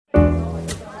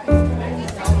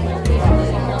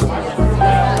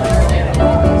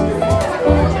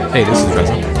Hey, this is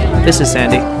Reza. This is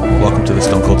Sandy. Welcome to the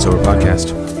Stone Cold Sober Podcast.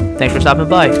 Thanks for stopping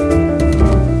by.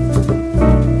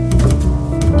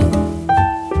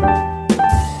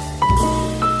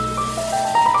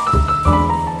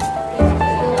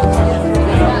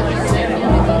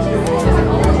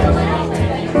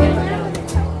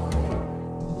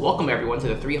 Welcome, everyone, to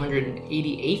the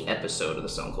 388th episode of the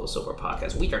Stone Cold Sober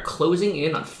Podcast. We are closing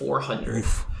in on 400.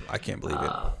 Oof, I can't believe it.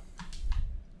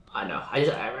 I know.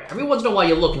 Every once in a while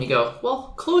you look and you go,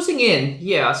 well, closing in,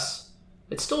 yes.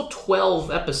 It's still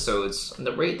 12 episodes on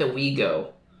the rate that we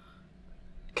go.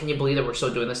 Can you believe that we're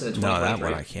still doing this in the 2023? No,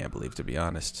 that one I can't believe, to be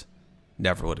honest.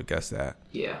 Never would have guessed that.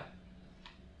 Yeah.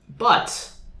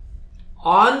 But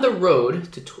on the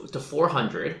road to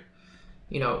 400,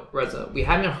 Reza, we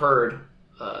haven't heard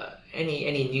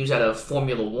any news out of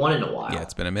Formula One in a while. Yeah,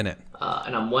 it's been a minute.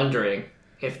 And I'm wondering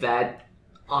if that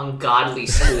ungodly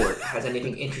sport has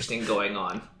anything interesting going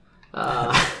on.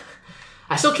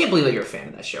 I still can't believe that you're a fan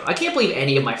of that show. I can't believe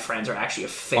any of my friends are actually a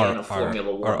fan of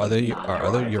Formula One. Are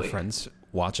other your friends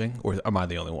watching, or am I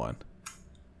the only one?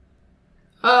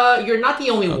 You're not the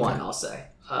only one, I'll say.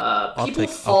 People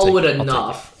follow it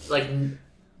enough, like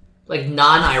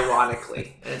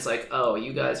non-ironically, and it's like, oh,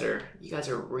 you guys are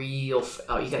real.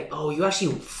 You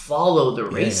actually follow the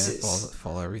races. Yeah,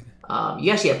 follow everything.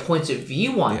 You actually have points of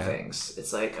view on things.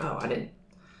 It's like, oh, I didn't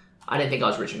think I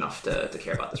was rich enough to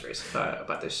care about this race,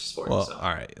 about this sport. Well, so.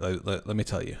 All right, let me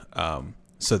tell you.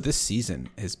 So this season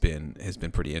has been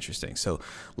pretty interesting. So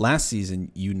last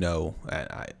season,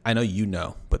 I know you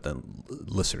know, but the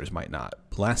listeners might not.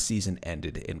 Last season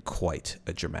ended in quite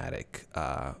a dramatic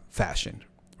fashion,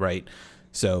 right?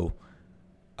 So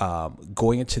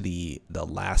going into the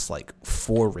last like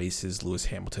 4 races, Lewis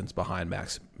Hamilton's behind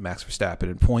Max Verstappen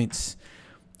in points.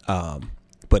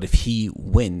 But if he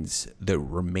wins the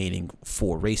remaining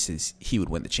 4 races, he would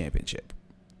win the championship.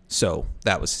 So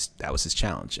that was his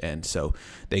challenge. And so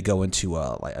they go into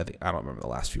I don't remember the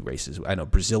last few races. I know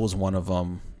Brazil was one of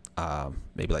them.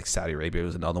 Maybe like Saudi Arabia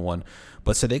was another one.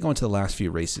 But so they go into the last few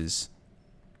races,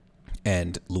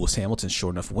 and Lewis Hamilton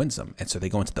sure enough wins them. And so they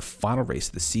go into the final race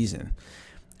of the season,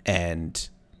 and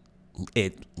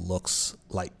it looks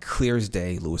like clear as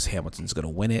day Lewis Hamilton's going to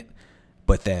win it.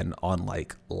 But then on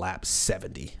like lap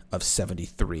 70 of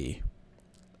 73,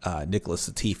 Nicholas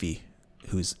Latifi,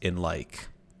 who's in like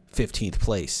 15th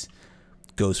place,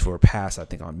 goes for a pass, I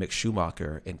think, on Mick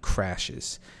Schumacher and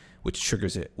crashes, which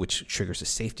triggers a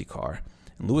safety car.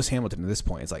 And Lewis Hamilton at this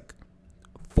point is like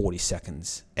 40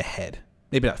 seconds ahead.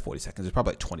 Maybe not 40 seconds. It's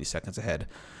probably like 20 seconds ahead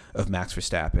of Max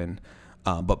Verstappen.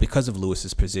 But because of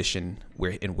Lewis's position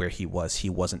where he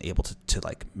wasn't able to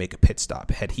like make a pit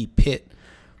stop. Had he pit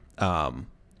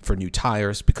for new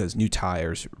tires, because new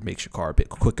tires makes your car a bit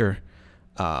quicker,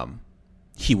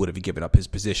 he would have given up his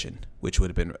position, which would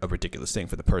have been a ridiculous thing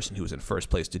for the person who was in first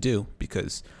place to do,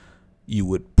 because you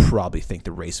would probably think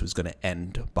the race was going to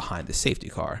end behind the safety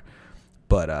car.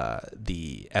 But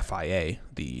the FIA,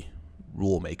 the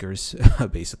rule makers,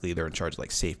 basically they're in charge of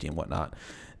like safety and whatnot,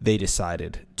 they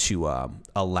decided to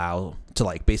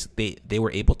they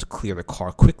were able to clear the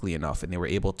car quickly enough, and they were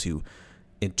able to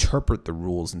interpret the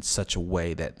rules in such a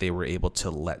way that they were able to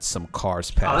let some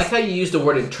cars pass. I like how you use the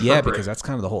word interpret. Yeah, because that's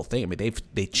kind of the whole thing. I mean,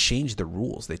 they changed the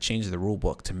rules. They changed the rule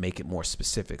book to make it more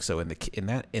specific. So in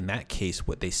that case,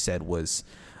 what they said was,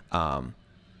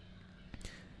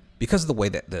 because of the way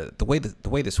that the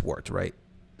way this worked, right?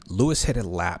 Lewis had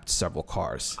lapped several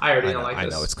cars. I already don't like this. I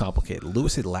know, it's complicated.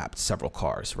 Lewis had lapped several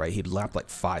cars, right? He'd lapped like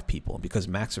 5 people. And because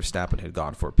Max Verstappen had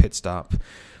gone for a pit stop,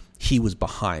 he was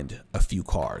behind a few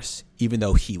cars. Even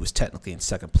though he was technically in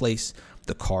second place,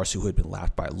 the cars who had been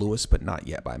lapped by Lewis but not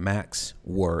yet by Max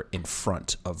were in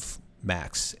front of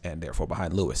Max and therefore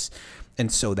behind Lewis.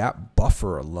 And so that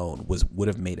buffer alone would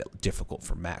have made it difficult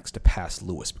for Max to pass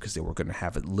Lewis, because they were going to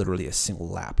have literally a single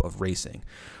lap of racing.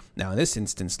 Now, in this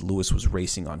instance, Lewis was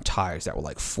racing on tires that were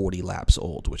like 40 laps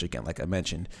old, which, again, like I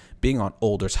mentioned, being on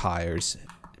older tires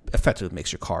effectively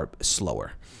makes your car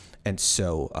slower. And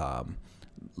so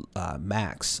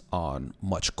Max, on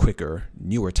much quicker,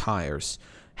 newer tires,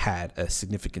 had a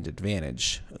significant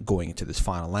advantage going into this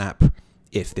final lap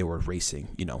if they were racing,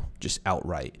 just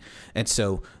outright. And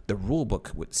so the rule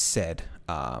book said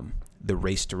the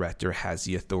race director has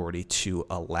the authority to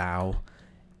allow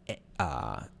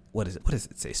what does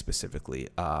it say specifically?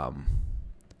 I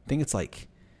think it's like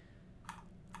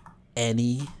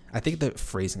I think the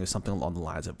phrasing is something along the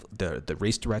lines of the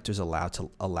race director is allowed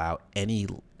to allow any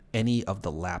of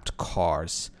the lapped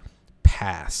cars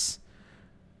pass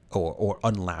or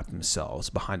unlap themselves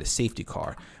behind a safety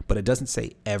car, but it doesn't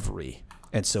say every.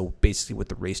 And so basically what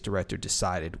the race director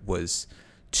decided was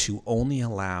to only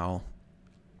allow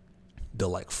the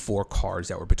like 4 cars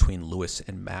that were between Lewis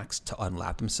and Max to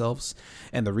unlap themselves.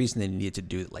 And the reason they needed to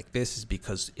do it like this is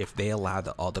because if they allowed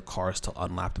all the cars to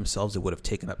unlap themselves, it would have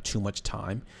taken up too much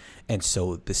time. And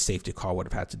so the safety car would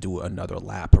have had to do another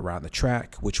lap around the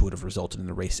track, which would have resulted in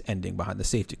the race ending behind the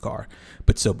safety car.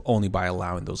 But so only by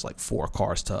allowing those like 4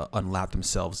 cars to unlap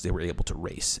themselves, they were able to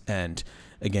race. And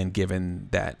again, given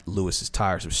that Lewis's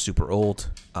tires were super old,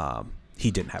 he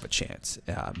didn't have a chance.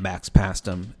 Max passed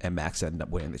him, and Max ended up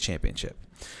winning the championship.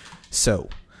 So,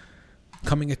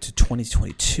 coming into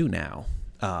 2022 now,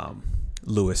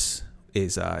 Lewis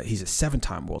is he's a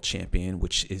 7-time world champion,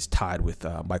 which is tied with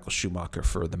Michael Schumacher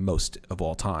for the most of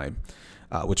all time,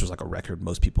 which was like a record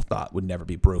most people thought would never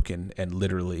be broken. And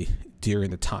literally during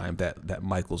the time that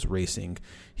Michael's racing,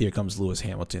 here comes Lewis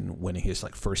Hamilton winning his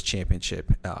like first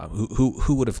championship.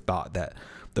 Who would have thought that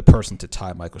the person to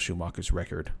tie Michael Schumacher's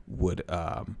record would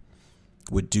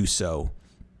do so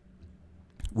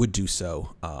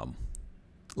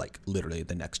like literally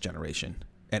the next generation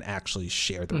and actually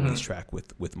share the racetrack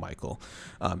with Michael.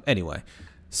 Anyway,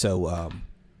 so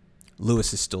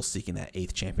Lewis is still seeking that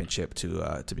 8th championship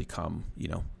to become, you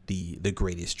know, the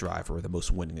greatest driver or the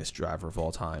most winningest driver of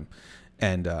all time.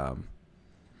 And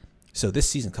so this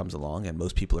season comes along and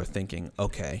most people are thinking,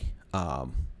 okay,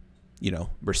 you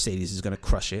know, Mercedes is going to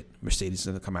crush it. Mercedes is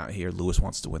going to come out here. Lewis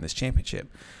wants to win this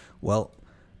championship. Well,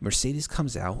 Mercedes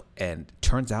comes out and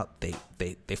turns out they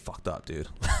fucked up, dude.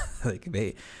 Like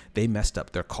they messed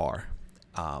up their car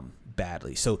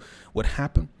badly. So what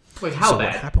happened? Wait, how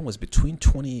bad? What happened was between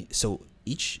so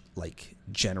each like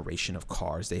generation of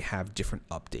cars, they have different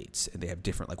updates and they have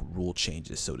different like rule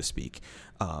changes, so to speak.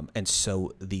 And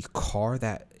so the car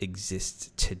that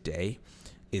exists today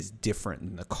is different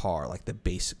than the car, like the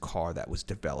basic car that was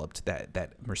developed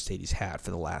that Mercedes had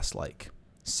for the last like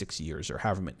 6 years or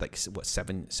however many, like what,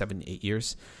 8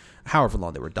 years, however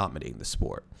long they were dominating the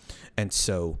sport. And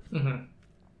so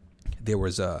there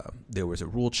was a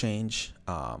rule change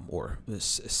or a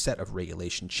set of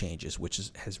regulation changes, which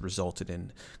has resulted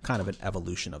in kind of an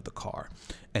evolution of the car.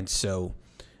 And so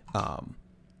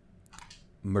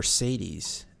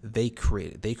Mercedes, they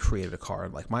created a car,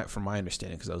 like from my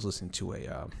understanding, because I was listening to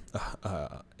a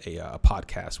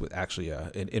podcast with actually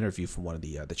an interview from one of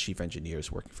the chief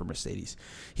engineers working for Mercedes.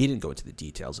 He didn't go into the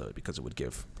details of it because it would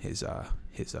give his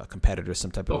competitors some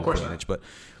type of advantage. But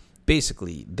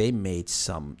basically, they made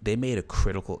a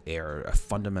critical error, a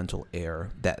fundamental error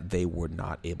that they were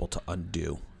not able to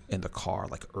undo in the car,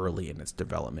 like early in its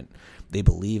development. They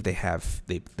believe they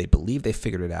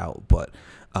figured it out, but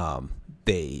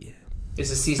Is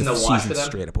the season a wash for them?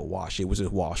 Straight up a wash. It was a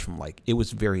wash from it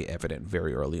was very evident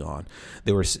very early on.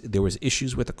 There was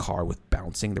issues with the car with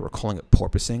bouncing. They were calling it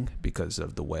porpoising because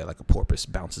of the way like a porpoise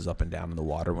bounces up and down in the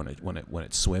water when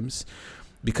it swims.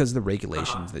 Because of the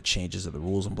regulations, the changes of the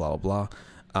rules and blah blah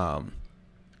blah.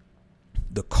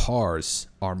 The cars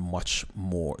are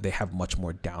they have much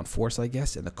more downforce, I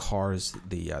guess, and the cars,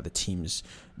 the teams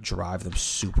drive them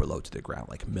super low to the ground,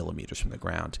 like millimeters from the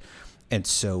ground. And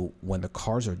so when the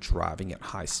cars are driving at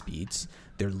high speeds,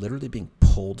 they're literally being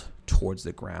pulled towards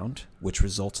the ground, which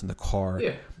results in the car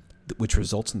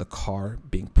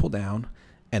being pulled down,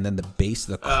 and then the base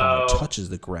of the car touches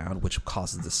the ground, which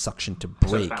causes the suction to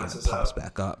break and it pops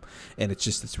back up. And it's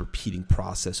just this repeating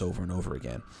process over and over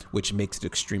again, which makes it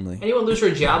extremely... Anyone lose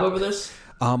their job over this?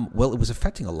 Well, it was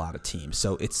affecting a lot of teams.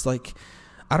 So it's like,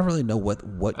 I don't really know who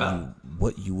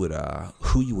you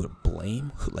would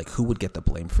blame, who would get the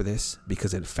blame for this,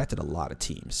 because it affected a lot of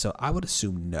teams. So I would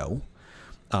assume no.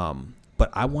 But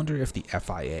I wonder if the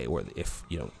FIA or if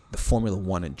the Formula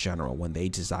One in general, when they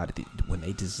designed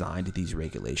these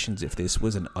regulations, if this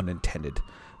was an unintended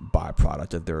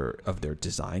byproduct of their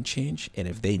design change, and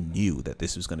if they knew that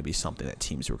this was going to be something that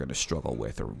teams were going to struggle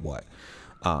with, or what.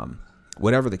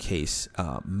 Whatever the case,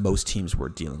 most teams were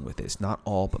dealing with this. Not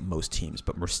all, but most teams.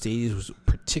 But Mercedes was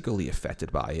particularly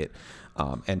affected by it,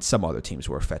 and some other teams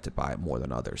were affected by it more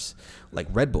than others. Like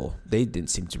Red Bull, they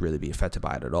didn't seem to really be affected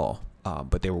by it at all,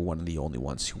 but they were one of the only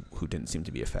ones who didn't seem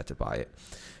to be affected by it.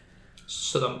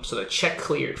 So the check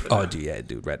cleared for them. Oh,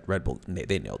 dude, Red Bull,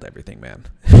 they nailed everything, man.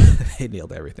 They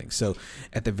nailed everything. So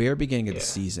at the very beginning of the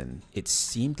season, it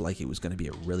seemed like it was going to be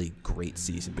a really great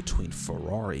season between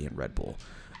Ferrari and Red Bull.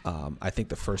 I think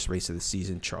the first race of the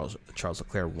season, Charles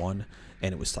Leclerc won,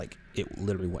 and it was like it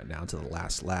literally went down to the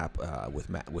last lap with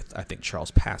I think Charles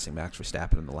passing Max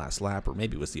Verstappen in the last lap, or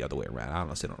maybe it was the other way around. I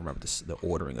honestly don't remember the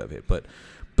ordering of it, but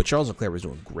Charles Leclerc was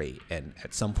doing great, and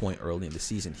at some point early in the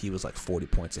season, he was like 40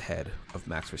 points ahead of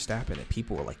Max Verstappen, and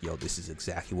people were like, "Yo, this is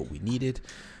exactly what we needed."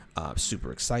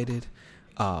 Super excited.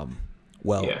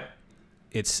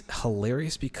 it's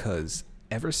hilarious because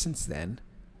ever since then,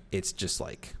 it's just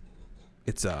like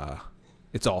it's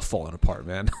all falling apart,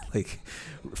 man. Like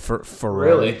for Ferrari,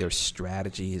 Really? their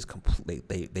strategy is complete.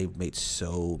 They've made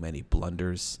so many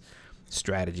blunders.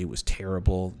 Strategy was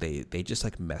terrible. They just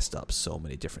like messed up so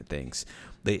many different things.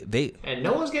 They And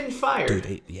no one's getting fired.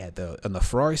 dude, on the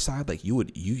Ferrari side, like you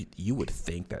would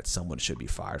think that someone should be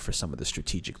fired for some of the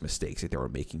strategic mistakes that they were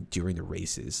making during the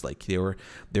races. Like they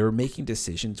were making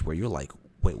decisions where you're like,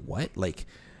 wait, what? Like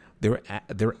they're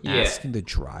asking the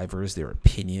drivers their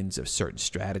opinions of certain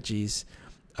strategies.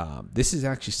 This is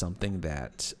actually something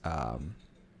that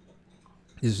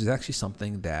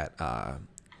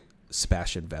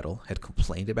Sebastian Vettel had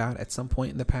complained about at some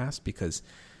point in the past, because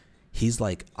he's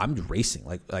like, I'm racing,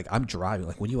 like I'm driving.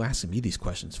 Like when you ask me these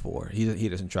questions for, he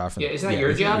doesn't drive. Isn't that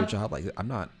your job? Your job? Like I'm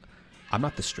not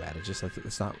the strategist. Like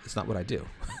it's not what I do.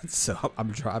 So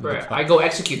I'm driving. Right. I go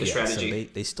execute the strategy. So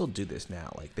they still do this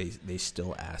now. Like they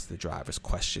still ask the drivers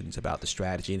questions about the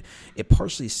strategy, and it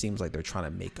partially seems like they're trying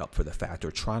to make up for the fact,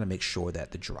 or trying to make sure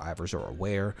that the drivers are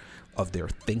aware of their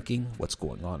thinking, what's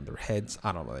going on in their heads.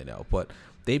 I don't really know, but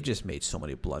they've just made so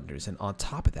many blunders. And on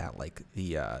top of that, like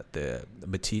the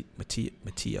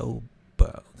Matteo,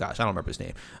 gosh, I don't remember his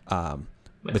name.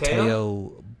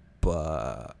 Matteo,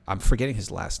 I'm forgetting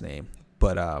his last name.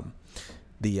 But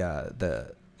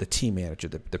the team manager,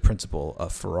 the principal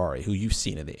of Ferrari, who you've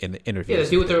seen in the interview, the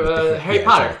dude with the Harry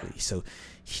Potter. Exactly. So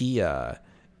he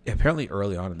apparently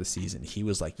early on in the season, he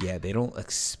was like, yeah, they don't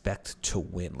expect to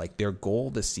win. Like their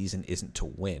goal this season isn't to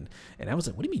win. And I was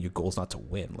like, what do you mean your goal is not to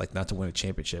win? Like not to win a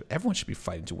championship? Everyone should be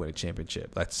fighting to win a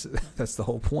championship. That's the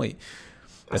whole point.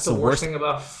 That's the worst thing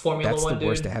about Formula One. That's the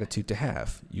worst attitude to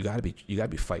have. You gotta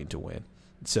be fighting to win.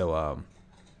 So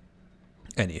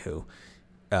anywho,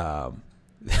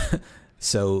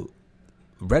 so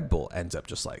Red Bull ends up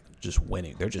just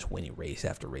winning. They're just winning race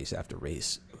after race after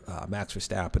race. Max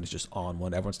Verstappen is just on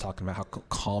one. Everyone's talking about how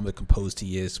calm and composed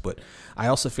he is, but I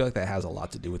also feel like that has a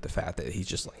lot to do with the fact that he's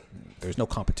just like, there's no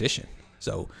competition.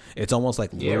 So it's almost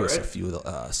like Lewis, right? A few of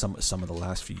the, some of the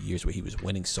last few years where he was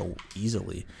winning so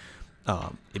easily.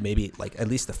 It may be like at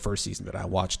least the first season that I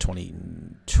watched,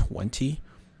 2020.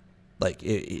 Like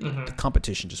the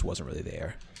competition just wasn't really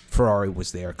there. Ferrari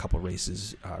was there a couple of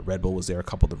races. Red Bull was there a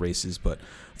couple of the races, but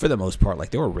for the most part,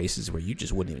 like there were races where you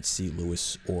just wouldn't even see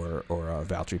Lewis or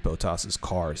Valtteri Bottas's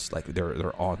cars. Like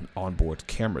they're on board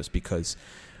cameras, because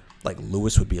like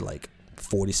Lewis would be like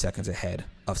 40 seconds ahead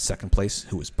of second place,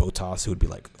 who was Bottas, who would be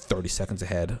like 30 seconds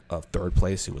ahead of third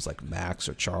place, who was like Max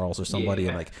or Charles or somebody.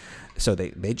 And like, so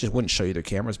they just wouldn't show you their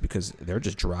cameras because they're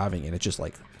just driving and it's just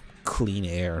like clean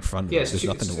air in front of them. There's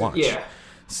nothing to watch. Yeah.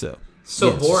 So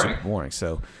boring. Super boring.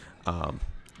 So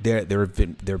there have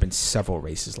been several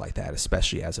races like that,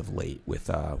 especially as of late with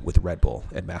Red Bull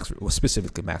and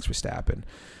specifically Max Verstappen.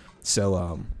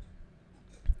 So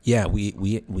yeah,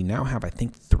 we now have, I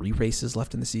think, 3 races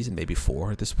left in the season, maybe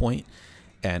 4 at this point,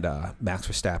 and Max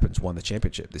Verstappen's won the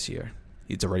championship this year.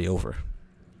 It's already over.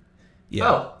 Yeah.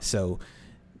 Oh. So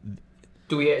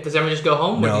does everyone just go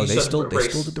home? No, they still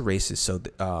did the races. So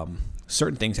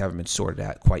certain things haven't been sorted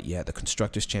out quite yet. The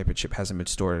Constructors' Championship hasn't been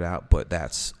sorted out, but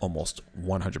that's almost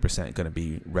 100% going to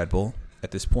be Red Bull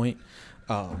at this point.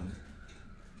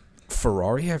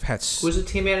 Ferrari have had... Who's the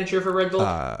team manager for Red Bull?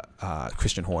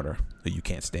 Christian Horner, who you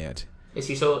can't stand. Is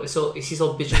he so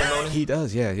bitchin' and moaning? He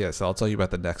does, yeah. So I'll tell you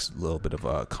about the next little bit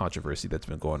of controversy that's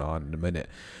been going on in a minute.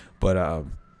 But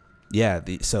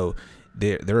so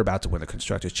they're about to win the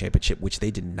Constructors' Championship, which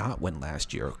they did not win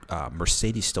last year.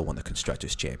 Mercedes still won the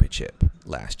Constructors' Championship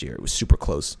last year. It was super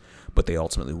close, but they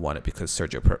ultimately won it because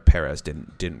Sergio Perez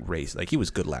didn't race. Like, he was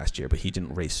good last year, but he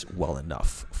didn't race well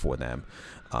enough for them.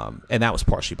 And that was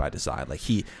partially by design. Like,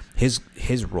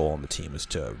 his role on the team was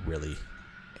to really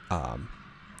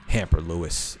hamper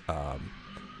Lewis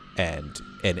and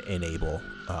enable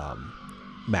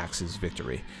Max's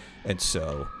victory. And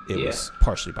so it was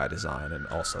partially by design, and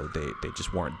also they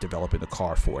just weren't developing the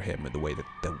car for him in the way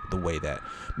that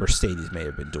Mercedes may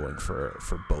have been doing for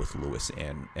both Lewis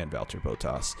and Valtteri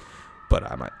Bottas. But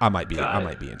I might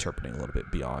be interpreting a little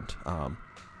bit beyond.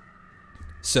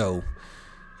 So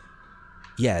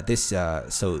this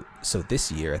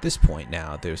year at this point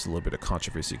now, there's a little bit of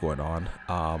controversy going on.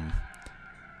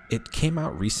 It came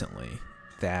out recently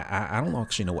that I don't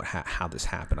actually know how this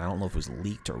happened. I don't know if it was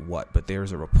leaked or what, but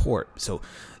there's a report. So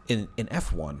in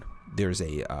F1, there's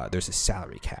a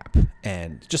salary cap,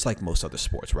 and just like most other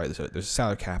sports, right? There's a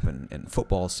salary cap in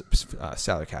football,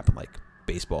 salary cap in like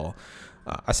baseball.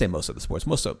 I say most of the sports,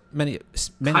 many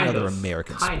other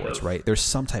American sports, right? There's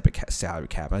some type of salary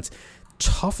cap, and it's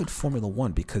tough in Formula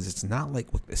One because it's not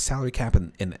like with the salary cap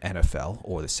in the NFL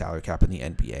or the salary cap in the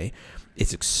NBA.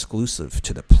 It's exclusive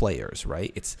to the players,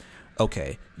 right? It's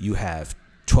okay. You have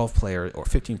 12 players or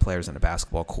 15 players on a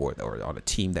basketball court or on a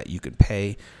team that you can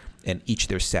pay, and each of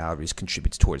their salaries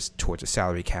contributes towards a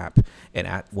salary cap.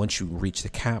 And once you reach the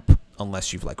cap,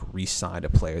 unless you've like re-signed a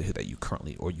player that you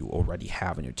currently or you already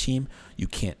have on your team, you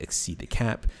can't exceed the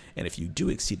cap. And if you do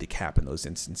exceed the cap in those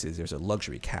instances, there's a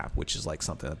luxury cap, which is like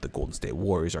something that the Golden State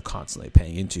Warriors are constantly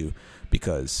paying into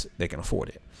because they can afford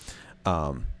it.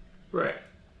 Right,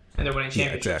 and they're winning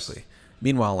championships. Yeah, exactly.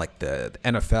 Meanwhile, like the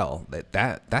NFL,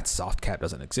 that soft cap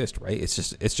doesn't exist, right? It's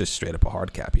just straight up a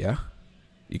hard cap, yeah.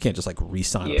 You can't just like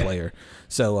re-sign a player.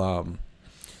 So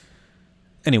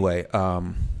anyway,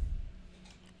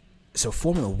 so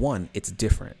Formula One, it's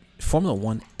different. Formula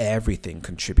One, everything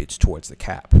contributes towards the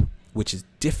cap, which is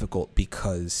difficult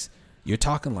because you're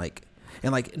talking like,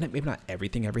 and like maybe not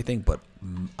everything, but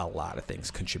a lot of things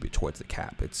contribute towards the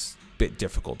cap. It's a bit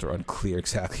difficult or unclear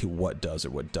exactly what does or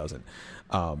what doesn't.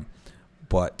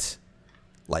 But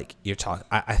like you're talking,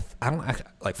 I don't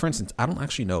like, for instance, I don't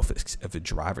actually know if a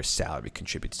driver's salary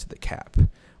contributes to the cap,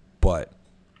 but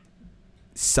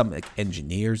some like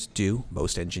engineers do.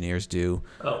 Most engineers do.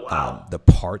 Oh wow! The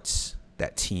parts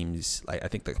that teams like, I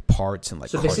think the parts and like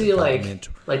so basically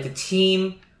like the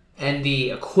team and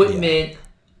the equipment. Yeah.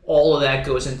 All of that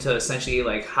goes into essentially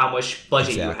like how much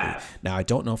budget you have. Now I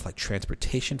don't know if like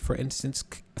transportation, for instance,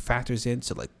 factors in.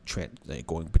 So like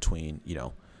going between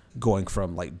going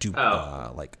from like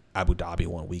like Abu Dhabi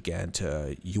one weekend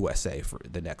to USA for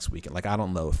the next weekend. Like I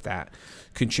don't know if that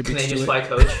contributes. Can they just fly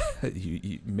coach?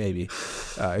 you maybe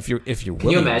if you're willing. Can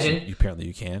you imagine? Apparently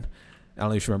you can. I don't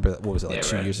know if you remember, what was it, like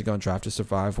 2 years ago in Drive to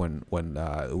Survive when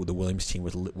the Williams team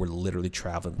were literally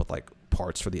traveling with like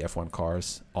parts for the F1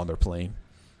 cars on their plane.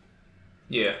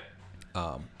 Yeah.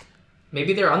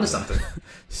 Maybe they're onto something.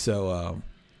 So,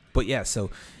 but yeah, so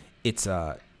it's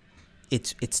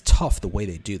tough the way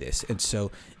they do this, and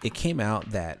so it came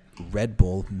out that Red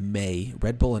Bull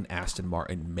and Aston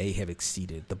Martin may have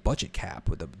exceeded the budget cap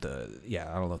with I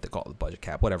don't know if they call it the budget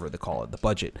cap, whatever they call it, the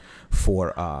budget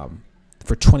for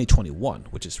 2021,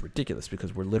 which is ridiculous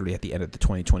because we're literally at the end of the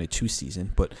 2022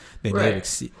 season, but they may have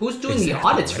exceeded. Who's doing the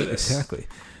audits for this? Exactly.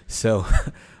 So.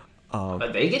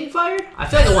 Are they getting fired? I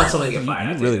feel like I want somebody to get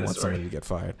fired. You really want somebody to get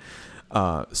fired.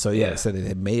 So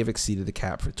they may have exceeded the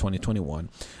cap for 2021.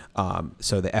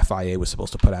 So the FIA was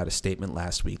supposed to put out a statement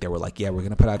last week. They were like, "Yeah, we're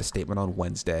going to put out a statement on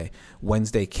Wednesday."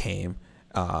 Wednesday came,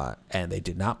 and they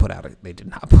did not put out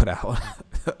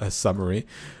a summary.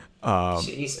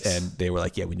 And they were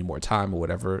like, "Yeah, we need more time or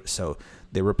whatever." So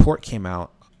the report came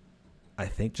out, I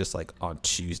think, just like on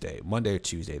Monday or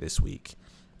Tuesday this week.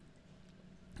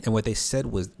 And what they said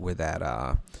were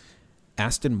that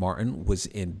Aston Martin was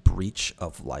in breach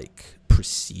of like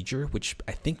procedure, which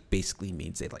I think basically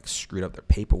means they like screwed up their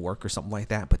paperwork or something like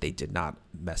that, but they did not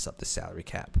mess up the salary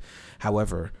cap.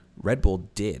 However, Red Bull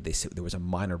did. They said there was a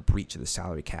minor breach of the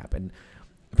salary cap, and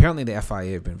apparently the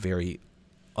FIA have been very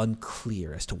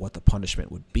unclear as to what the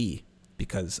punishment would be,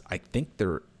 because I think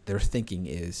their thinking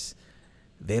is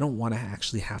they don't want to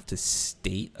actually have to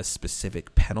state a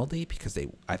specific penalty, because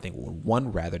I think would,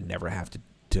 one, rather never have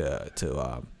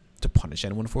to punish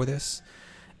anyone for this,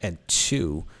 and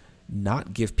two,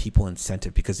 not give people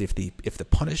incentive, because if the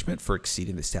punishment for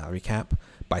exceeding the salary cap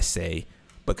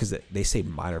because they say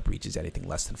minor breach is anything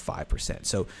less than 5%.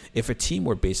 So if a team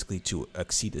were basically to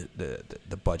exceed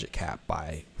the budget cap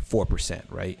by 4%,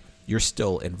 right, you're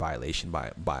still in violation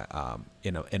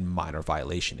in minor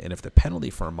violation. And if the penalty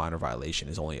for a minor violation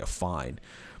is only a fine,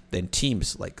 then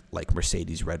teams like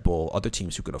Mercedes, Red Bull, other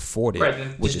teams who could afford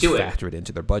it would just factor it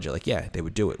into their budget. Like, yeah, they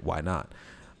would do it. Why not?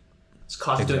 It's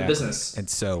cost of doing business. And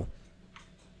so,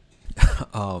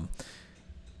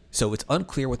 so it's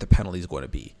unclear what the penalty is going to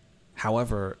be.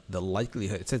 However,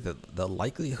 it says that the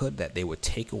likelihood that they would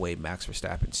take away Max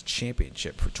Verstappen's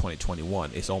championship for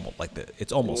 2021 is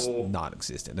almost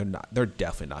non-existent. They're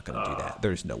definitely not going to do that.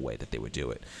 There's no way that they would do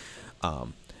it.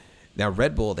 Now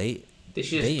Red Bull, they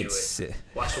should just do it.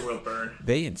 Watch the world burn.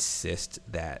 They insist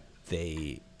that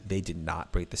they did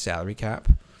not break the salary cap.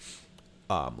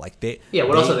 What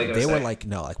else are they going to say? They were like,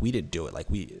 no, like we didn't do it. Like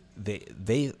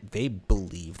they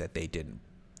believe that they didn't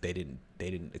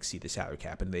exceed the salary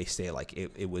cap, and they say like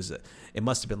it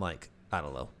must have been like, I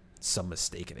don't know, some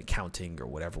mistake in accounting or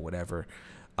whatever.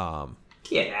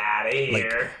 Get out of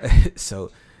here. So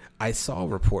I saw a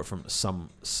report from some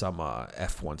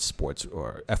F1 sports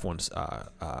or F1's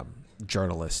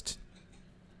journalist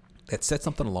that said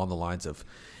something along the lines of,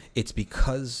 it's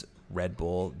because Red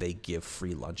Bull, they give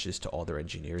free lunches to all their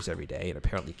engineers every day, and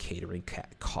apparently catering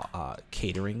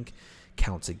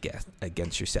counts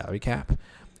against your salary cap.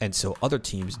 And so other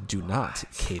teams do not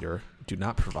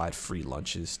provide free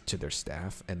lunches to their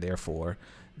staff, and therefore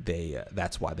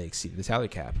that's why they exceeded the salary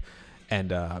cap. And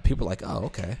people are like, oh,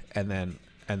 okay. And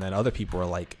then other people are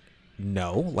like,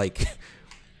 no, like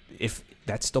if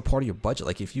that's still part of your budget,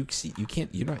 like if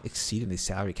you're not exceeding the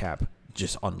salary cap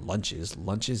just on lunches,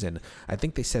 and I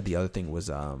think they said the other thing was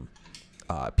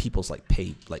people's like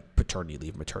paid like paternity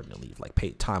leave, maternity leave, like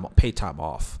paid time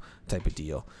off type of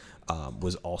deal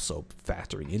was also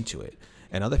factoring into it.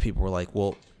 And other people were like,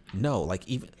 well, no, like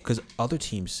even because other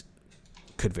teams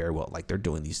could very well, like they're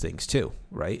doing these things too,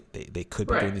 right? They could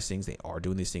be doing these things, they are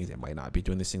doing these things, they might not be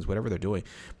doing these things, whatever they're doing,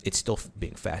 it's still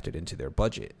being factored into their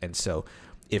budget. And so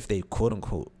if they quote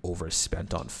unquote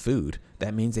overspent on food,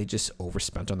 that means they just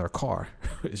overspent on their car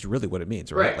is really what it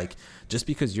means, right? Like just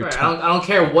because you're I don't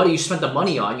care what you spent the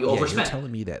money on, you overspent. You're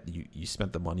telling me that you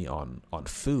spent the money on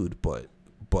food, but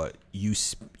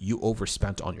you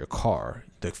overspent on your car.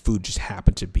 The food just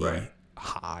happened to be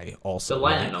high also, the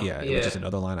line item. Yeah, which is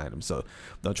another line item. So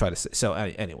don't try to say, so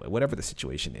anyway, whatever the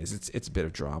situation is, it's a bit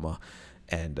of drama,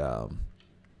 and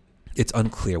it's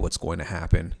unclear what's going to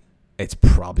happen. It's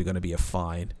probably going to be a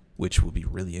fine, which will be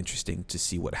really interesting to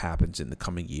see what happens in the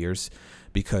coming years,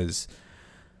 because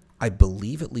I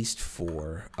believe at least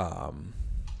for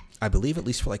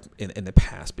like in the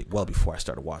past, well before I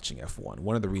started watching F1,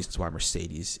 one of the reasons why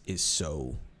Mercedes is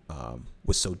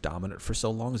was so dominant for so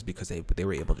long is because they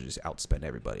were able to just outspend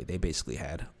everybody. They basically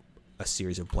had a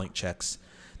series of blank checks.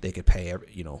 They could pay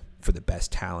for the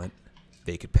best talent.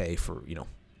 They could pay for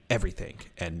everything,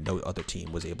 and no other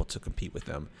team was able to compete with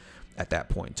them at that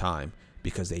point in time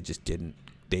because they just didn't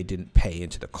pay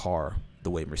into the car the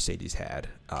way Mercedes had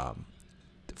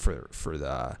for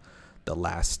the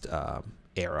last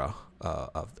era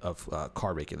of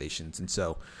car regulations. And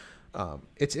so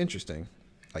it's interesting,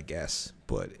 I guess,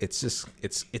 but it's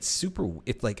super.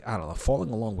 It's like, I don't know,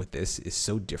 following along with this is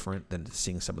so different than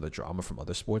seeing some of the drama from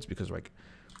other sports, because like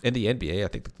in the NBA, I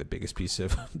think the biggest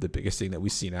thing that we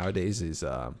see nowadays is,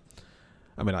 I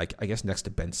guess next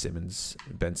to Ben Simmons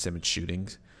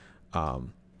shootings,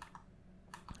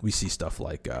 we see stuff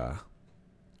like,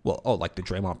 like the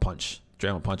Draymond punch.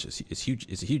 Draymond punch is huge.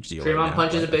 It's a huge deal. Draymond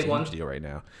punch is a big one. Huge deal right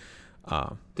now.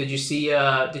 Did you see?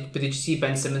 Did you see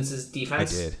Ben Simmons'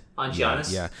 defense? I did. On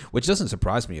Giannis. Yeah, which doesn't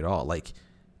surprise me at all. Like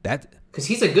that, because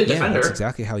he's a good defender. That's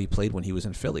exactly how he played when he was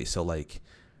in Philly. So like,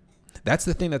 that's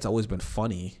the thing that's always been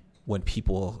funny when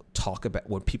people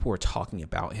were talking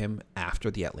about him after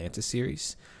the Atlanta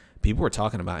series. People were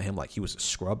talking about him like he was a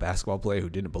scrub basketball player who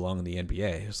didn't belong in the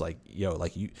NBA. It was like,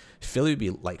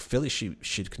 Philly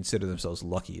should consider themselves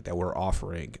lucky that we're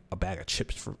offering a bag of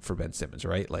chips for Ben Simmons,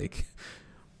 right? Like,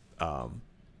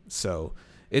 so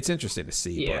it's interesting to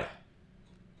see, but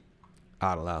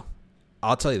I don't know.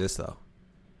 I'll tell you this though,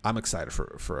 I'm excited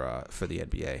for the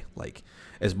NBA. Like,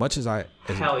 as much as I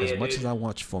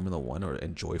watch Formula One or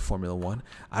enjoy Formula One,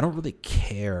 I don't really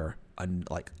care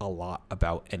a lot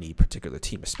about any particular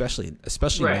team, especially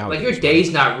now. Like your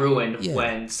day's not ruined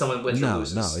when someone wins or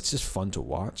loses. No, it's just fun to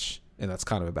watch, and that's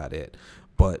kind of about it.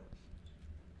 But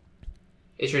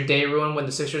is your day ruined when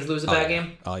the Sixers lose a bad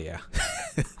game? Oh yeah.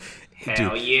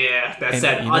 Hell yeah. That's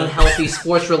that unhealthy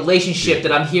sports relationship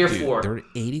that I'm here for. There are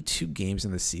 82 games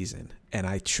in the season, and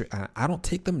I don't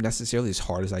take them necessarily as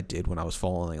hard as I did when I was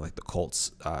following like the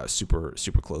Colts super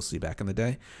super closely back in the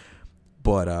day.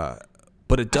 But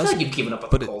it does. I feel like you've given up on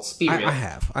the Colts. Be real. I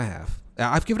have.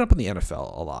 I've given up on the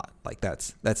NFL a lot. Like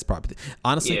that's probably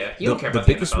honestly. Yeah, you don't care about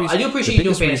the NFL. Reason, I do appreciate you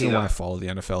doing fantasy. The biggest reason why I follow the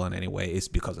NFL in any way is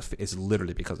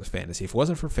literally because of fantasy. If it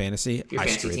wasn't for fantasy, your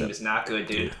fantasy team is not good,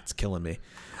 dude. It's killing me.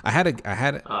 I had.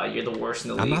 You're the worst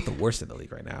in the league. I'm not the worst in the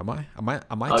league right now. Am I? Am I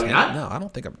 10th? You're not? No, I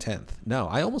don't think I'm 10th. No,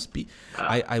 I almost beat.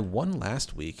 I won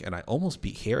last week and I almost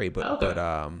beat Harry, but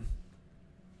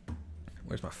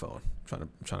where's my phone? I'm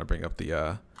trying to bring up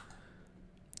the.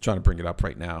 Trying to bring it up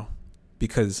right now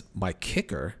because my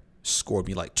kicker scored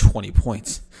me like 20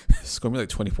 points. Scored me like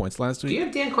 20 points last week. Do you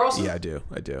have Dan Carlson? Yeah, I do.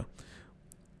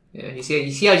 Yeah, you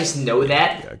see how I just know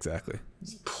that? Yeah, exactly.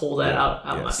 Just pull that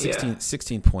out.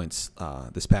 16 points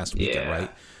this past weekend, right?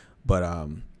 But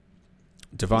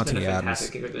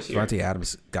Devontae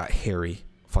Adams got Harry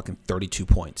fucking 32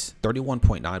 points,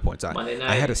 31.9 points. Monday night.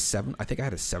 I had a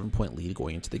 7-point lead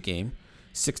going into the game.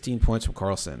 16 points from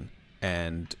Carlson.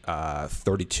 And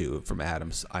 32 from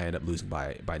Adams. I ended up losing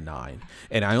by 9,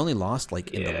 and I only lost like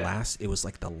in the last. It was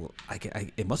like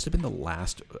it must have been the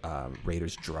last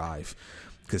Raiders drive,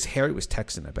 because Harry was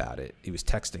texting about it. He was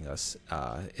texting us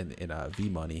in V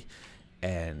Money,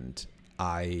 and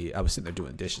I was sitting there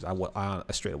doing dishes. I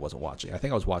straight up wasn't watching. I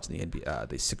think I was watching the NBA,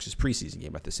 the Sixers preseason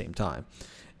game at the same time,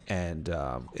 and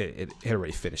it had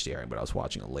already finished airing, but I was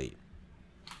watching it late.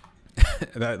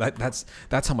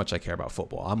 That's how much I care about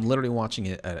football. I'm literally watching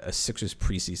a Sixers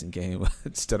preseason game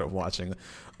instead of watching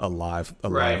a live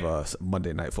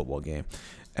Monday night football game.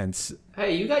 And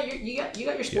hey, you got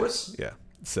your sports. Yeah.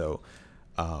 So,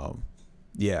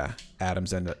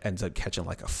 Adams ends up catching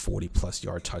like a 40+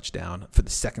 yard touchdown for the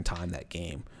second time that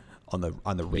game on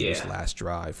the Raiders' last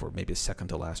drive, or maybe a second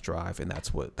to last drive, and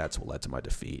that's what led to my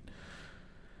defeat.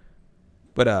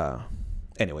 But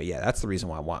anyway, that's the reason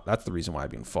why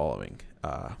I've been following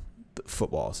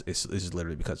football is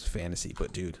literally because of fantasy.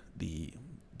 But dude, the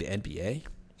NBA,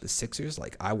 the Sixers,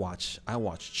 like I watch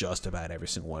just about every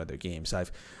single one of their games.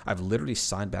 I've literally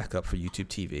signed back up for YouTube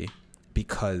TV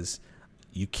because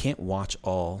you can't watch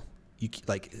all.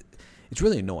 It's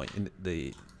really annoying. In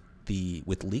the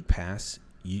with League Pass,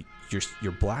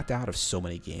 you're blacked out of so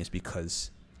many games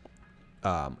because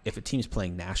if a team's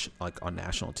playing on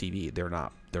national TV, they're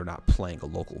not playing a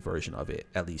local version of it,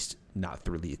 at least not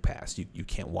through League Pass. You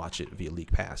can't watch it via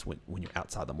League Pass when you're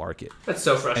outside the market. That's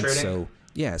so frustrating.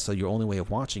 And so your only way of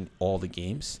watching all the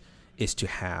games is to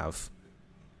have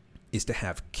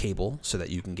cable so that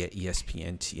you can get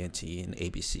ESPN, TNT, and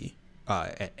ABC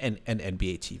and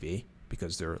NBA TV,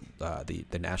 because they're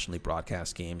the nationally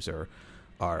broadcast games are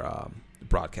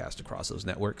broadcast across those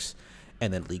networks.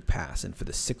 And then League Pass. And for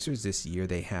the Sixers this year,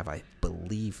 they have, I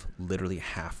believe, literally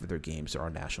half of their games are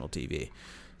on national TV.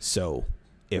 So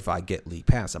if I get League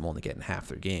Pass, I'm only getting half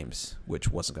their games, which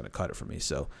wasn't going to cut it for me.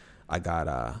 So I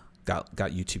got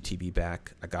YouTube TV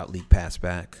back. I got League Pass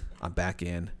back. I'm back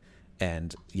in.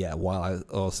 And while I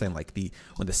was saying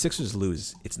when the Sixers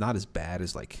lose, it's not as bad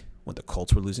as like when the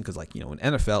Colts were losing, because in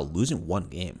NFL, losing one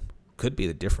game could be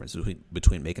the difference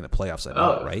between making the playoffs or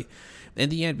not, right?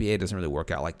 And the NBA doesn't really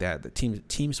work out like that. The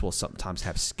teams will sometimes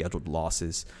have scheduled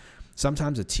losses.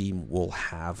 Sometimes a team will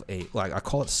have I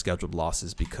call it scheduled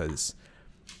losses because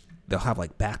they'll have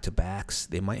like back-to-backs.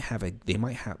 They might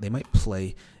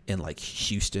play in like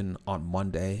Houston on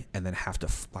Monday and then have to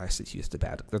fly. Houston,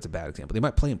 that's a bad example. They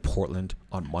might play in Portland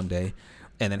on Monday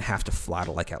and then have to fly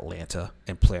to like Atlanta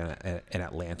and play in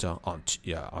Atlanta on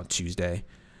Tuesday.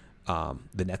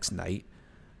 The next night,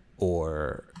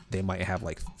 or they might have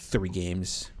like 3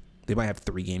 games. They might have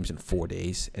 3 games in 4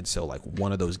 days, and so like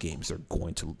one of those games they're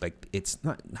going to it's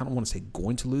not. I don't want to say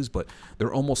going to lose, but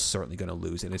they're almost certainly going to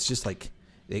lose, and it's just like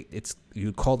it's you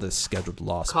would call this scheduled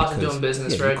loss. Cause of doing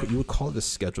business, right? You would call it a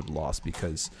scheduled loss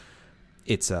because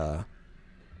it's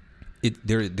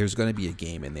there's going to be a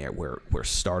game in there where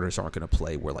starters aren't going to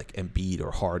play, where like Embiid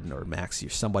or Harden or Maxey or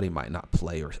somebody might not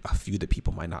play, or a few of the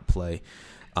people might not play.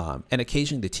 And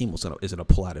occasionally the team is going to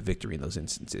pull out a victory in those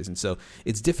instances. And so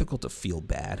it's difficult to feel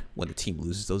bad when the team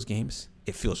loses those games.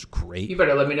 It feels great. You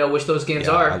better let me know which those games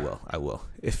are. I will.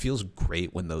 It feels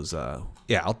great when those I'll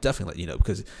definitely let you know,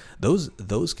 because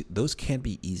those can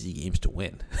be easy games to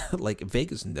win. Like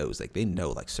Vegas knows, like they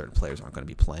know like certain players aren't going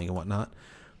to be playing and whatnot.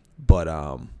 But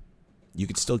you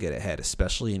could still get ahead,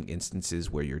 especially in instances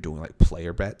where you're doing like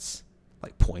player bets,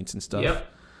 like points and stuff. Yep.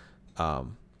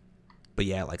 But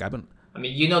yeah, like I've been. I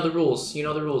mean, you know the rules.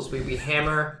 We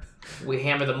hammer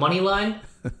the money line.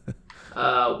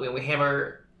 We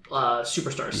hammer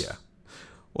superstars. Yeah.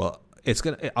 Well,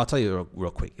 I'll tell you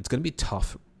real quick. It's gonna be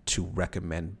tough to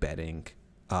recommend betting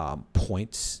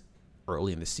points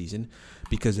early in the season,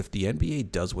 because if the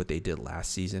NBA does what they did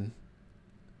last season,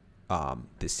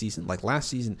 this season, like last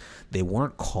season, they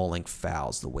weren't calling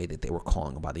fouls the way that they were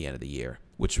calling them by the end of the year,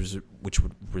 which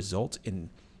would result in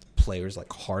players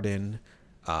like Harden,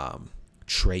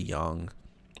 Trae Young,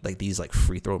 like these like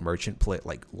free throw merchant play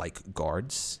like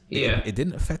guards. It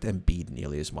didn't affect Embiid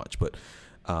nearly as much, but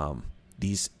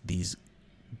these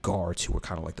guards who were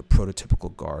kind of like the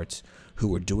prototypical guards who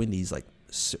were doing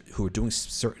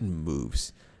certain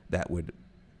moves that would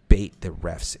bait the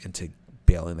refs into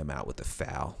bailing them out with a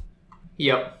foul.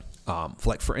 Yep.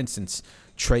 For instance,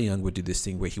 Trae Young would do this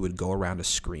thing where he would go around a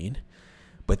screen,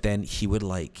 but then he would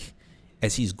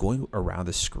as he's going around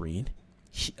the screen,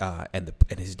 and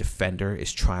his defender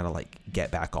is trying to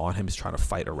get back on him, is trying to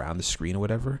fight around the screen or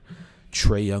whatever.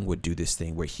 Trae Young would do this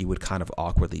thing where he would kind of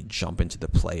awkwardly jump into the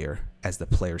player as the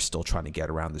player's still trying to get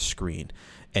around the screen,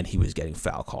 and he was getting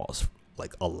foul calls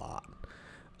a lot.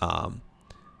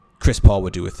 Chris Paul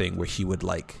would do a thing where he would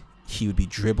be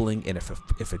dribbling, and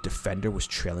if a defender was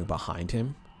trailing behind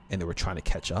him and they were trying to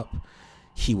catch up,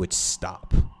 he would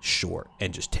stop short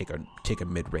and just take a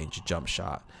mid-range jump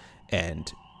shot,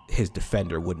 and his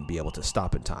defender wouldn't be able to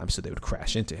stop in time, so they would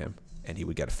crash into him, and he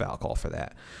would get a foul call for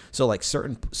that. So like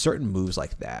certain moves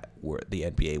like that where the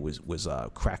NBA was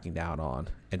cracking down on,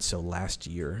 and so last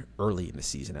year, early in the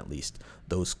season at least,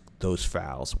 those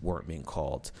fouls weren't being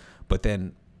called. But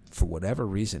then for whatever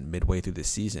reason, midway through the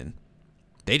season,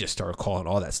 they just started calling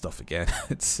all that stuff again.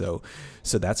 so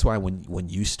that's why when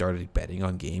you started betting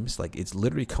on games, like it's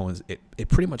literally it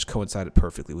pretty much coincided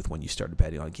perfectly with when you started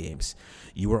betting on games.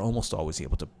 You were almost always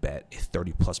able to bet a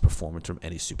 30-plus performance from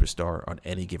any superstar on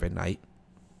any given night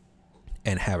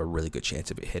and have a really good chance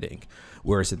of it hitting.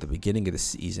 Whereas at the beginning of the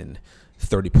season,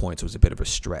 30 points was a bit of a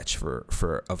stretch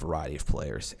for a variety of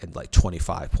players, and like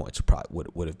 25 points probably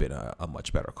would have been a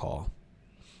much better call.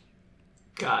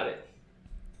 Got it.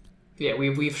 Yeah,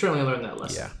 we've certainly learned that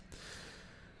lesson. Yeah.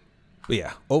 But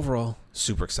yeah, overall,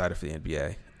 super excited for the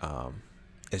NBA,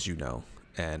 as you know.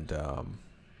 And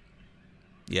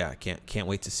yeah, can't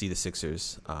wait to see the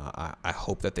Sixers. I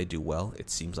hope that they do well. It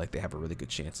seems like they have a really good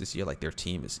chance this year. Like their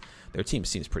team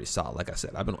seems pretty solid. Like I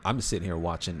said, I'm sitting here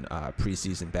watching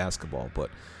preseason basketball,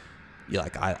 but yeah,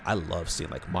 like I love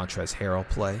seeing like Montrezl Harrell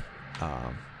play,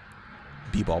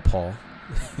 B-Ball Paul.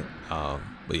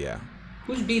 But yeah.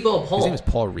 Who's B-Ball Paul? His name is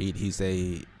Paul Reed. He's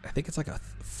I think it's like a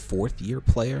fourth-year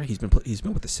player. He's been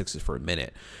with the Sixers for a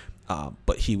minute,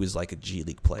 but he was like a G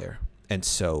League player. And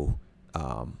so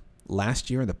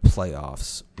last year in the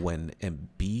playoffs, when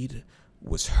Embiid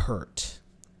was hurt,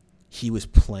 he was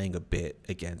playing a bit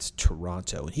against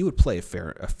Toronto, and he would play a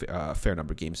fair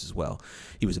number of games as well.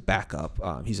 He was a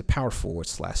backup. He's a power forward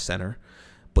 / center.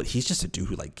 But he's just a dude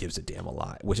who like gives a damn a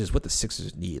lot, which is what the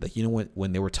Sixers need. Like, you know,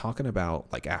 when they were talking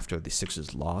about like after the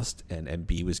Sixers lost and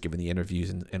Embiid was giving the interviews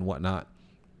and whatnot,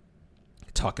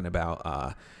 talking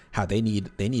about how they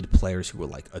need players who are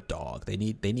like a dog. They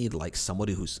need like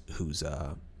somebody who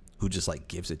just like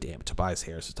gives a damn. Tobias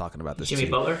Harris was talking about this. Jimmy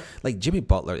too. Butler. Like Jimmy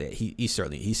Butler, he's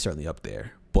certainly up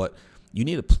there. But you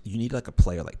need like a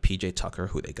player like PJ Tucker,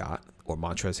 who they got, or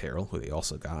Montrezl Harrell, who they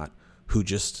also got, who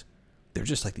just. They're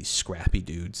just like these scrappy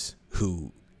dudes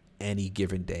who any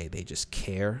given day they just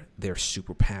care. They're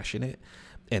super passionate,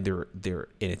 and and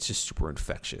it's just super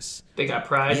infectious. They got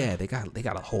pride. Yeah, they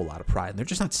got a whole lot of pride, and they're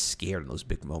just not scared in those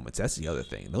big moments. That's the other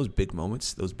thing. Those big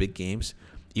moments, those big games,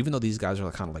 even though these guys are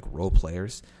kind of like role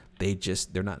players,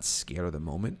 they're not scared of the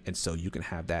moment, and so you can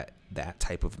have that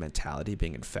type of mentality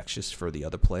being infectious for the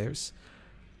other players.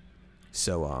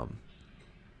 So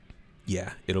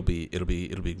yeah, it'll be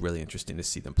really interesting to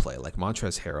see them play. Like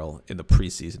Montrezl Harrell in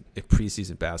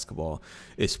preseason basketball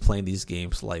is playing these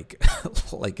games like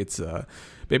like it's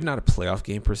maybe not a playoff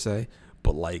game per se,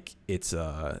 but like it's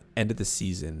end of the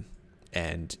season,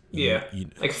 and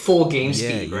like full game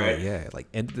speed, right? Yeah, like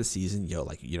end of the season,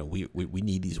 like we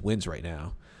need these wins right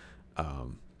now.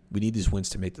 We need these wins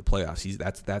to make the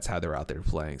playoffs. That's how they're out there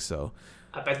playing. So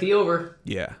I bet the over.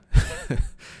 Yeah.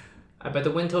 I bet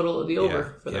the win total will be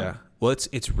over for them. Yeah. Well,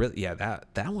 it's really that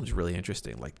one's really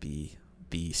interesting. Like the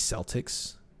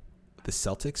Celtics,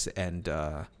 and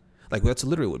like that's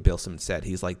literally what Bill Simmons said.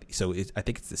 He's like, I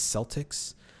think it's the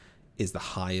Celtics is the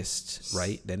highest,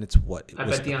 right? Then it's what? I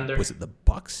bet the under. Was it the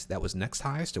Bucks that was next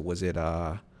highest, or was it?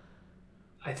 I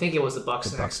think it was the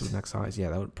Bucks. The Bucks was next highest. Yeah,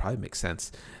 that would probably make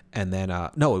sense. And then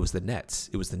no, it was the Nets.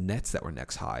 It was the Nets that were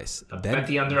next highest. Bet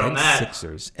the under on that.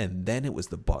 Sixers, and then it was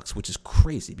the Bucks, which is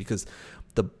crazy because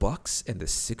the Bucks and the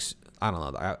Sixers. I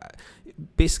don't know.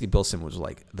 Basically, Bill Simmons was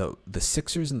like the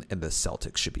Sixers and the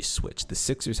Celtics should be switched. The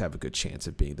Sixers have a good chance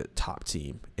of being the top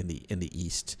team in the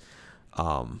East,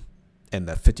 and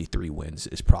the 53 wins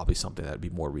is probably something that would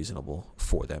be more reasonable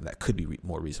for them. That could be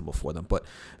more reasonable for them. But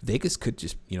Vegas could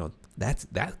just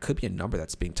that could be a number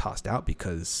that's being tossed out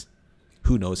because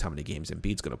who knows how many games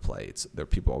Embiid's going to play. There are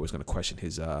people always going to question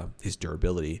his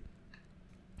durability.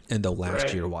 And though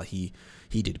last year, while he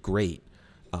did great,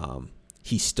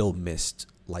 he still missed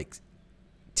like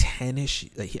 10-ish.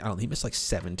 He missed like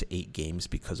 7 to 8 games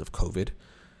because of COVID,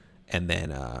 and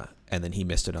then he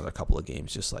missed another couple of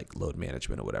games just like load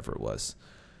management or whatever it was.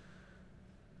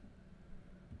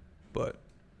 But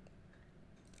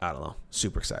I don't know.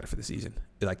 Super excited for the season.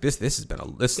 Like this has been a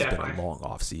long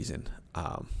off season.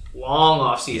 Long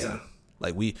off season. Yeah.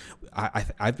 Like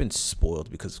I've been spoiled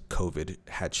because COVID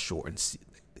had shortened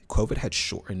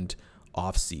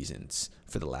off seasons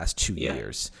for the last 2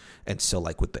 years, and so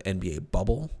like with the NBA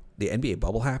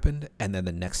bubble happened, and then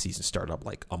the next season started up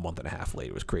like a month and a half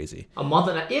later. It was crazy. A month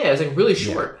and a half, it was like really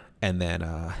short. Yeah. And then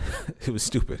it was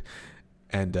stupid,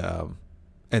 and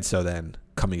so then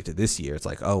coming into this year, it's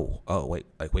like oh wait,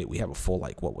 we have a full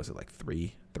like what was it like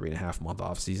 3.5 month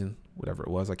off season, whatever it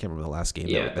was. I can't remember the last game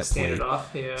that standard played.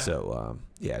 off. Yeah. So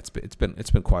it's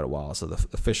been quite a while. So the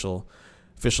official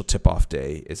official tip-off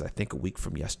day is, I think, a week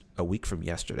from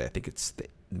yesterday. I think it's the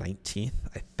 19th.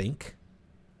 I think.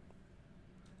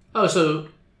 Oh,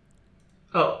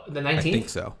 the 19th. I think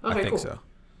so. Okay, I think cool. so.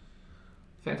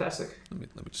 Fantastic. Let me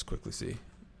just quickly see.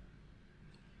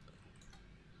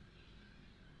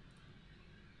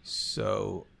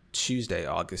 So Tuesday,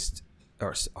 October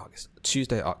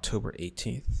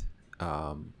 18th.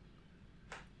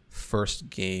 First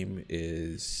game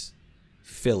is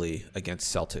Philly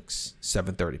against Celtics,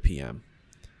 7:30 p.m.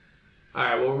 All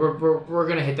right. Well, we're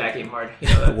gonna hit that game hard. You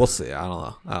know that. We'll see. I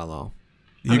don't know.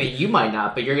 You might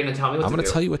not, but you're gonna tell me what to do. I'm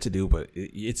gonna tell you what to do, but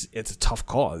it's a tough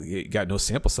call. You got no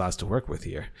sample size to work with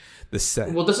here.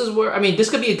 Well, this is where this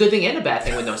could be a good thing and a bad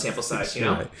thing with no sample size. You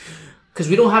know. Right. Because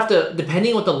we don't have to,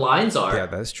 depending on what the lines are. Yeah,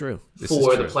 that's true.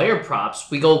 For the player props,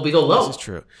 we go low. This is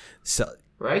true. So,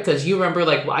 right? Because you remember,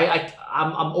 like,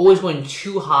 I'm always going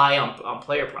too high on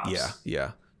player props.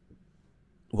 Yeah.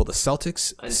 Well, the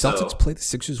Celtics play the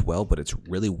Sixers well, but it's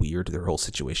really weird, their whole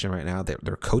situation right now.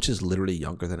 Their coach is literally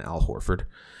younger than Al Horford.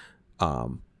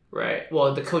 Right.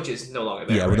 Well, the coach is no longer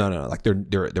there. Yeah. Right? No. Like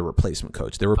their replacement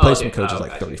coach. Their replacement coach is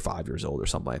like gotcha. 35 years old or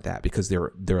something like that, because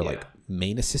their like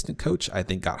main assistant coach, I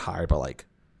think, got hired by, like,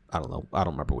 I don't know. I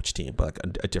don't remember which team, but like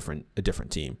a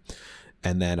different team.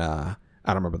 And then I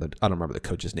don't remember the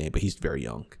coach's name, but he's very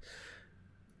young.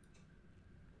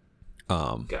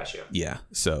 Gotcha. Yeah.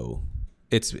 So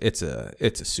it's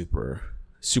a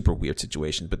super weird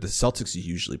situation. But the Celtics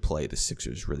usually play the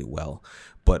Sixers really well,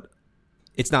 but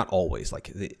it's not always like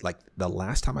the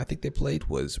last time I think they played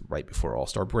was right before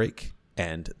All-Star break,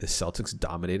 and the Celtics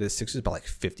dominated the Sixers by like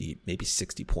 50, maybe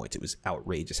 60 points. It was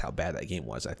outrageous how bad that game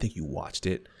was. I think you watched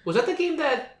it. Was that the game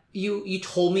that you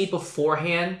told me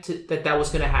beforehand that was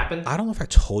going to happen? I don't know if I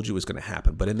told you it was going to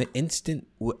happen, but in the instant,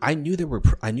 I knew they were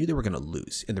going to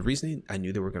lose, and the reason I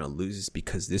knew they were going to lose is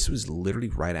because this was literally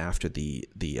right after the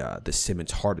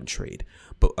Simmons Harden trade.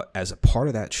 But as a part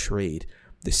of that trade,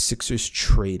 the Sixers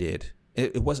traded.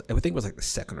 It was, I think it was like the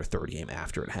second or third game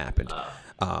after it happened.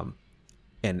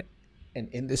 And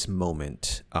in this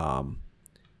moment,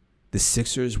 the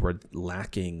Sixers were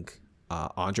lacking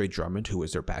Andre Drummond, who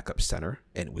was their backup center,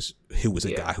 and who was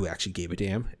a guy who actually gave a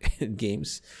damn in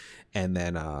games. And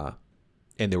then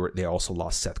they also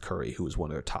lost Seth Curry, who was one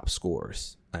of their top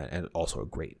scorers and also a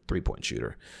great 3-point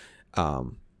shooter.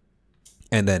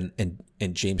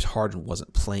 And James Harden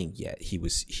wasn't playing yet. He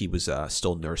was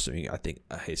still nursing, I think,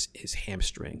 his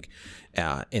hamstring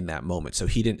in that moment. So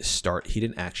he didn't start. He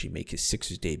didn't actually make his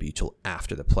Sixers debut till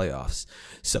after the playoffs.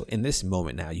 So in this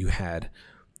moment now, you had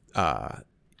the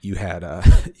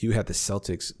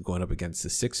Celtics going up against the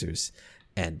Sixers,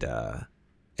 and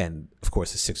of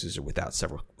course the Sixers are without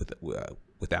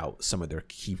some of their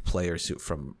key players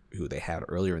who they had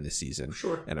earlier in the season.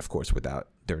 Sure. And of course, without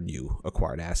their new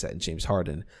acquired asset in James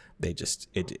Harden, they just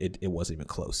it wasn't even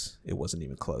close. It wasn't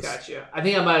even close. Gotcha. I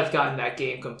think I might have gotten that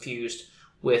game confused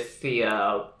with the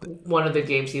one of the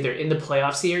games either in the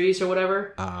playoff series or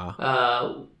whatever.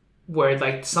 Where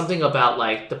like something about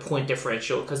like the point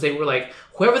differential, because they were like,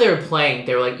 whoever they were playing,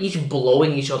 they were like each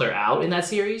blowing each other out in that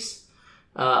series.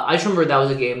 I just remember that was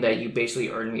a game that you basically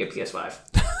earned me a PS5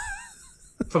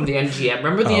 from the MGM.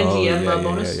 Remember the MGM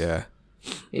bonus?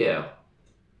 Yeah.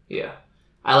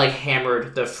 I like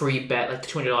hammered the free bet, like the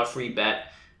 $200 free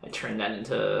bet. I turned that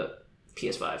into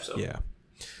PS5. So yeah,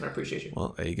 I appreciate you.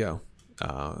 Well, there you go.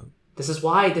 This is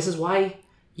why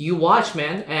you watch,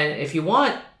 man. And if you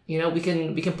want, we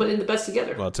can put in the bets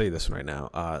together. Well, I'll tell you this one right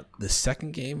now. The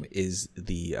second game is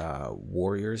the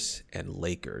Warriors and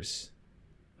Lakers.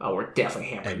 Oh, we're definitely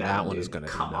hammering and that. That one is going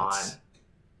to be nuts.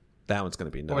 That one's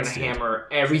going to be nuts. We're going to hammer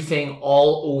everything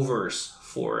all overs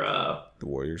for the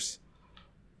Warriors.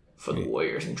 For the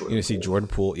Warriors and Jordan. You're going to see Jordan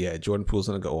Poole. Yeah, Jordan Poole's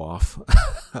going to go off.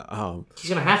 He's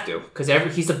going to have to, because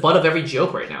he's the butt of every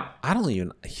joke right now.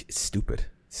 It's stupid.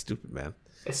 It's stupid, man.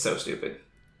 It's so stupid.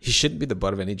 He shouldn't be the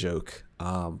butt of any joke.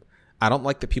 I don't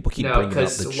like that people keep bringing up the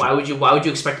because why would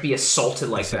you expect to be assaulted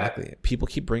like that? Exactly. People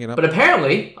keep bringing up. But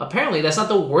apparently that's not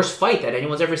the worst fight that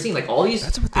anyone's ever seen. Like all these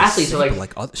athletes are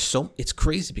like so it's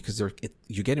crazy because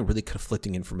you're getting really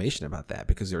conflicting information about that,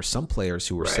 because there are some players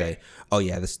who will say, "Oh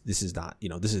yeah, this is not,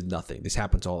 this is nothing. This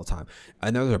happens all the time."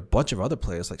 And there are a bunch of other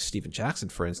players like Steven Jackson,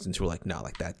 for instance, who are like, "No,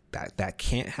 like that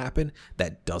can't happen.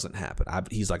 That doesn't happen."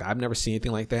 He's like, "I've never seen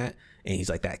anything like that." And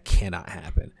he's like, that cannot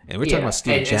happen. And we're talking about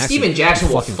Steven Jackson. And Steven Jackson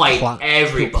will fight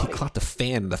everybody. He clocked a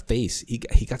fan in the face. He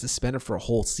got suspended for a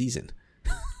whole season.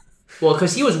 Well,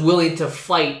 because he was willing to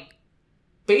fight.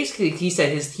 Basically, he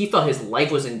said he felt his life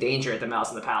was in danger at the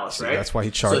Mouse in the Palace, right? That's why he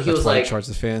charged. So he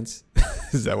charged the fans.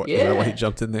 Is that why he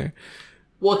jumped in there?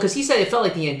 Well, because he said it felt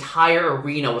like the entire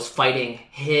arena was fighting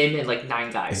him and like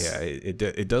 9 guys. Yeah,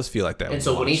 it does feel like that. And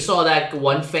so when he saw that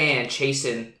one fan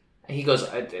chasing, he goes,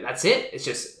 "That's it. It's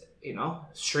just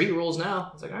street rules now."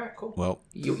 I was like, "All right, cool." Well,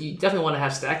 you definitely want to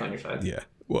have Stack on your side. yeah.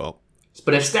 Well,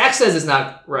 but if Stack says it's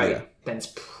not right, then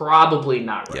it's probably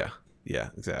not right. Yeah,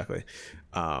 exactly.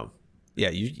 Yeah,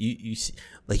 you see,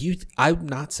 like I'm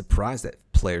not surprised that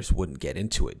players wouldn't get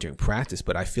into it during practice,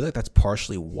 but I feel like that's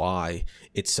partially why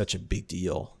it's such a big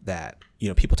deal that,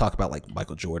 people talk about like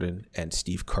Michael Jordan and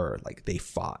Steve Kerr, like they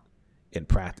fought in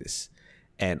practice.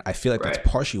 And I feel like that's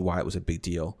partially why it was a big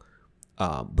deal.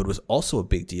 But it was also a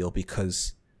big deal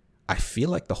because I feel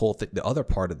like the other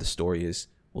part of the story is,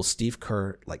 well, Steve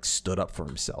Kerr like stood up for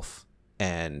himself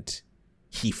and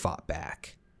he fought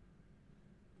back.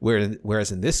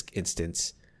 Whereas in this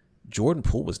instance, Jordan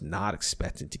Poole was not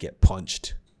expecting to get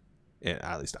punched. And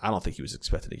at least I don't think he was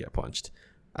expected to get punched.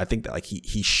 I think that like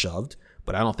he shoved,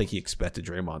 but I don't think he expected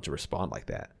Draymond to respond like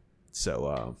that.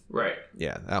 So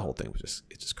yeah, that whole thing was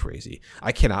just crazy.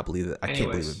 I cannot believe that. I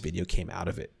can't believe the video came out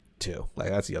of it too. Like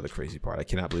that's the other crazy part. I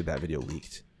cannot believe that video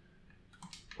leaked.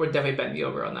 We're definitely betting the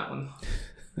over on that one,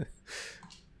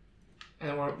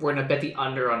 and we're gonna bet the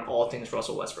under on all things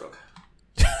Russell Westbrook.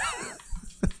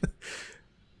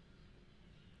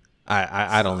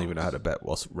 I don't even know how to bet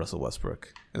Russell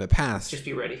Westbrook. In the past, just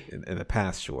be ready. In the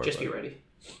past, sure. Just be ready.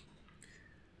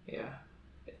 Yeah.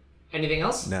 Anything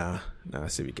else? No. I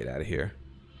say we get out of here.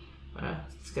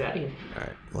 Let's get out of here. All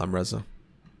right. Well, I'm Reza.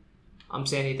 I'm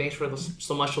Sandy. Thanks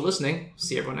so much for listening.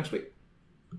 See everyone next week.